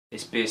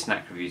It's beer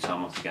snack review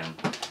time once again,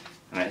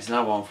 and it's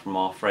another one from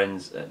our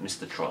friends at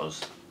Mr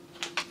Trotter's,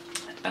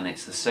 and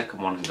it's the second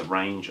one in the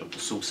range of the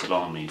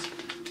Sausalamis,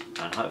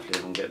 and hopefully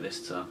I can get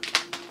this to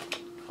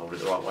hold it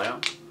the right way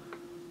up.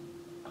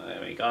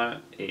 There we go.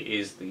 It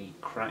is the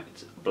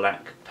cracked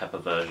black pepper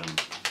version.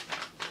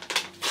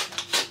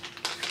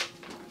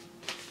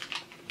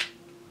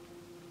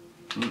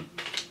 I'm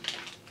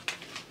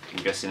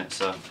guessing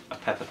it's a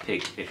pepper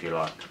pig, if you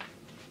like.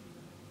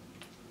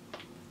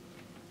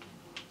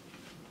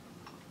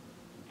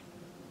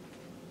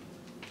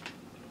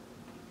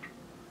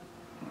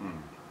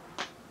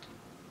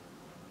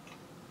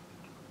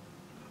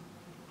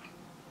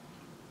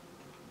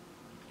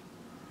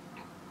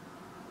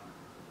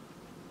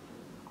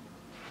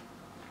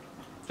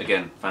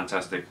 Again,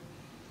 fantastic.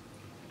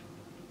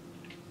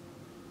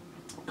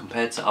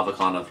 Compared to other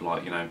kind of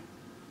like, you know,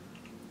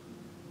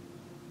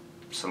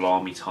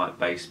 salami type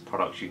based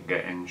products you can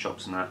get in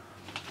shops and that,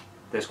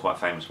 there's quite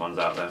famous ones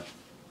out there.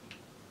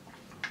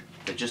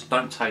 They just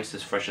don't taste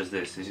as fresh as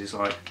this. This is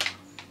like,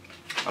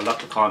 I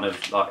love the kind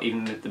of, like,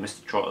 even the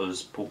Mr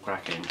Trotter's pork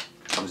cracking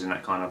comes in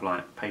that kind of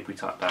like papery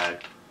type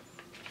bag,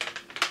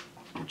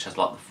 which has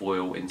like the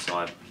foil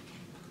inside.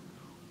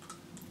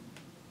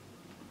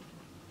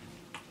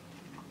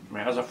 I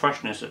mean, it has a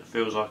freshness that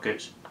feels like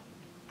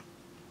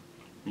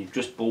you've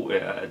just bought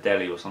it at a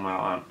deli or something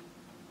like that,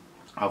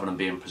 rather than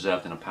being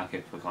preserved in a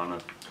packet for kind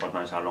of God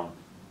knows how long.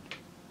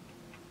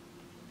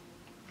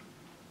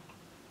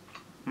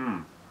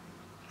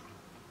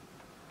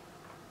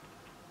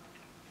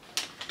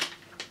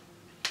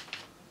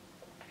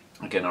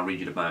 Again, I'll read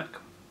you the back.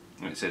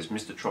 It says,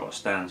 Mr Trotter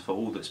stands for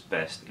all that's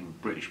best in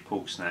British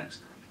pork snacks,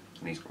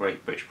 and his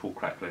great British pork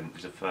crackling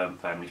is a firm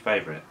family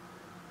favourite.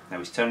 Now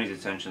he's turning his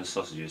attention to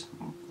sausages,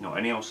 not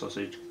any old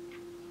sausage,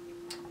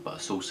 but a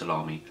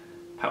Sausalami,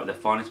 packed with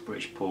their finest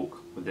British pork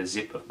with a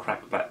zip of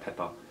cracked black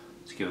pepper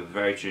to give a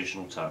very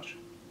traditional touch,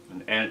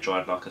 and air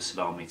dried like a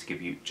salami to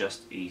give you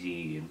just easy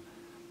eating.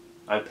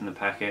 Open the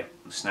packet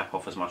and snap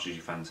off as much as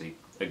you fancy.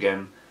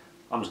 Again,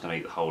 I'm just going to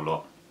eat the whole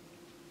lot.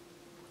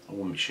 I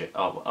wouldn't be shit.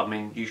 Oh, I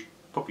mean, you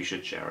probably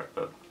should share it,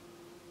 but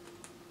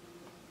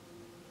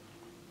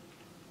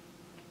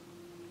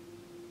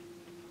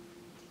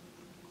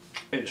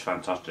it's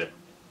fantastic.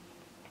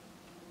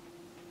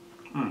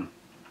 It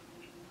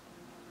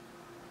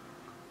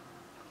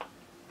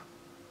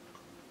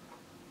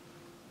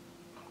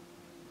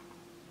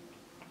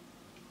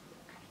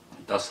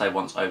does say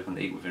once opened,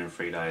 eat within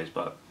 3 days,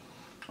 but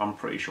I'm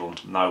pretty sure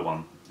no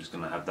one is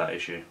going to have that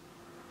issue.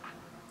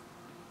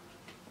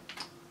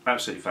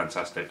 Absolutely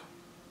fantastic.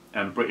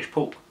 And British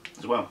pork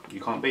as well,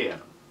 you can't beat it.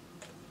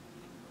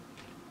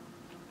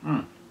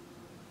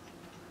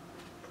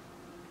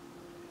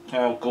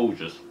 How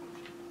gorgeous.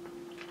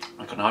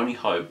 I can only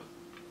hope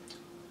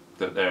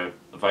that they're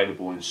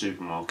available in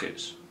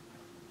supermarkets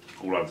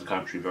all over the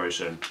country very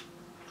soon.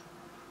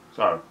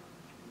 So,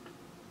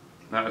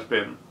 that has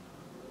been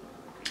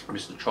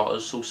Mr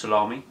Trotter's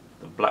Sausalami,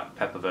 the black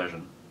pepper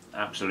version.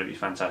 Absolutely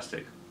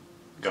fantastic.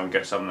 Go and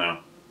get some now.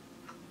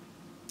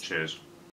 Cheers.